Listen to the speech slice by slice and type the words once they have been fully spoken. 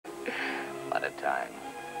time.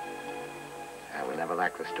 We'll never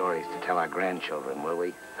lack the stories to tell our grandchildren, will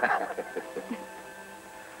we?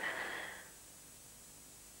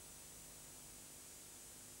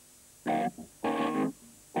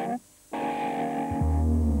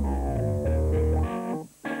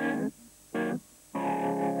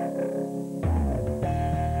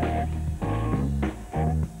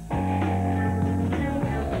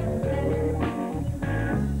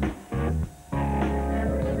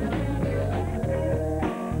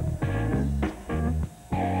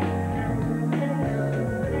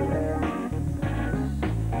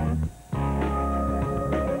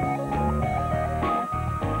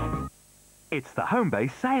 It's the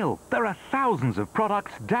Homebase sale. There are thousands of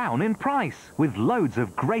products down in price, with loads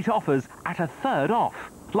of great offers at a third off.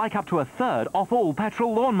 Like up to a third off all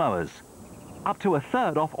petrol lawnmowers, up to a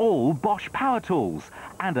third off all Bosch power tools,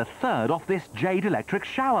 and a third off this Jade electric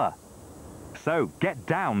shower. So get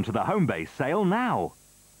down to the Homebase sale now.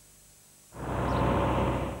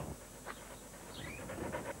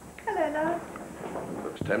 Hello, love.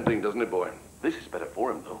 Looks tempting, doesn't it, boy? This is better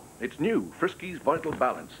for him, though. It's new, Friskies Vital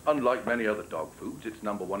Balance. Unlike many other dog foods, its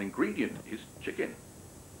 #1 ingredient is chicken.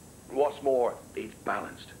 What's more, it's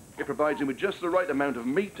balanced. It provides him with just the right amount of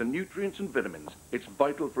meat and nutrients and vitamins. It's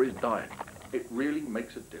vital for his diet. It really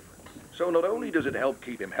makes a difference. So not only does it help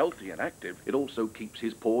keep him healthy and active, it also keeps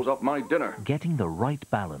his paws off my dinner. Getting the right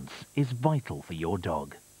balance is vital for your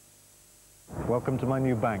dog. Welcome to my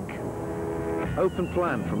new bank. Open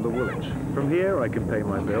plan from the Woolwich. From here I can pay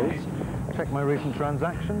my bills, check my recent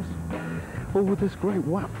transactions. All with this great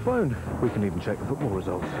WAP phone. We can even check the football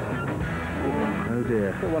results. Oh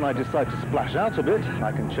dear. But when I decide to splash out a bit,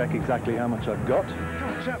 I can check exactly how much I've got. Come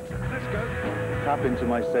on, chaps, let's go. Tap into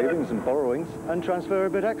my savings and borrowings and transfer a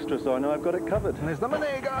bit extra so I know I've got it covered. And there's the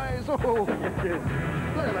money, guys! Oh, look at those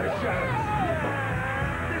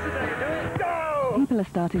chaps! This is how you do it. Go! People are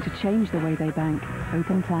starting to change the way they bank.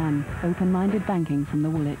 Open plan, open-minded banking from the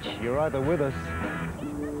Woolwich. You're either with us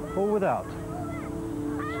or without.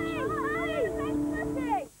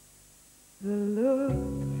 The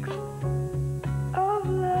look of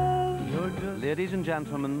love. Ladies and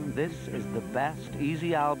gentlemen, this is the best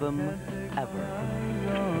Easy album ever.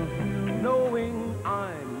 Knowing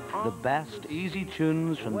I'm The best easy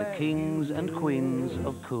tunes from the kings and queens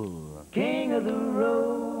of cool. king of the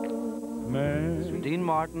road. Dean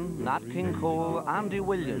Martin, Nat King Cole, Andy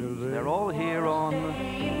Williams, they're all here on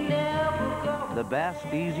the best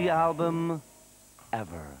Easy album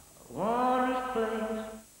ever.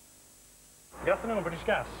 Good afternoon, British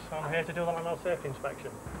Gas. I'm here to do the landlord safety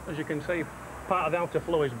inspection. As you can see, part of the outer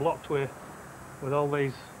floor is blocked with all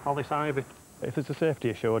this ivy. If it's a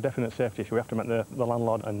safety issue, a definite safety issue, we have to make the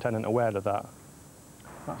landlord and tenant aware of that.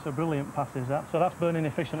 That's a brilliant passage, that. So that's burning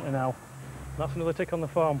efficiently now. That's another tick on the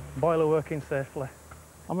form. Boiler working safely.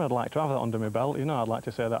 I mean, I'd like to have that under my belt. You know, I'd like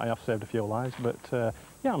to say that I have saved a few lives, but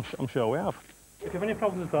yeah, I'm sure we have. If you have any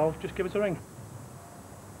problems at all, just give us a ring.